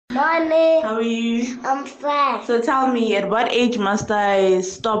Morning. How are you? I'm fine. So tell me, at what age must I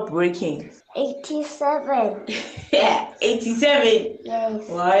stop working? 87. Yeah, 87. Yes.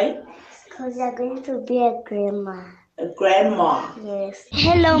 Why? Because I'm going to be a grandma. A grandma. Yes.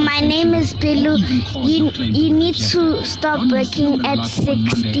 Hello, my name is Bilu. You need to stop working at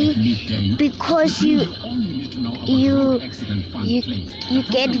 60 because you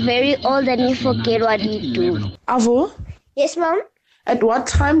get very old and you forget what you do. Avo, Yes, Mom? at what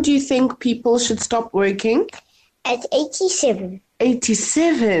time do you think people should stop working? At 87.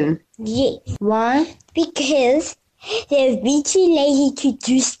 87. Yes. Why? Because they'll be too lazy to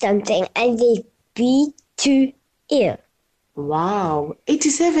do something and they'll be too ill. Wow.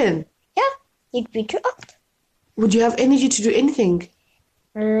 87. Yeah, you'd be too old. Would you have energy to do anything?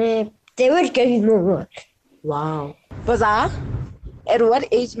 They would give you more work. Wow. Bazaar, at what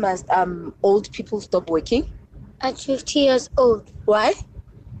age must old people stop working? At 50 years old. Why?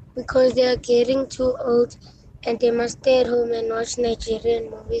 Because they are getting too old and they must stay at home and watch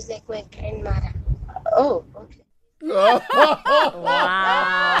Nigerian movies like my grandmother. Oh, okay.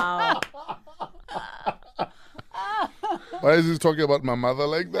 Wow. Why is he talking about my mother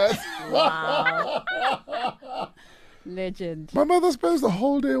like that? Wow. Legend. My mother spends the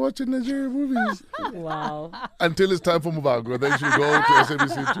whole day watching Nigerian movies Wow. until it's time for Mubago. Then she'll go to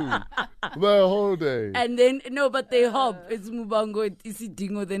SABC too. The whole day. And then, no, but they hop. It's Mubango, it's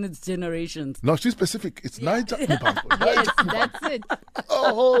Isidingo, then it's Generations. No, she's specific. It's Niger Mubago. Yes, that's it. The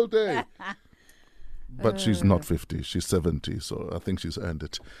whole day. But she's not 50. She's 70, so I think she's earned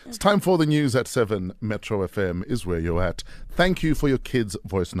it. It's time for the news at 7. Metro FM is where you're at. Thank you for your kids'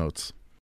 voice notes.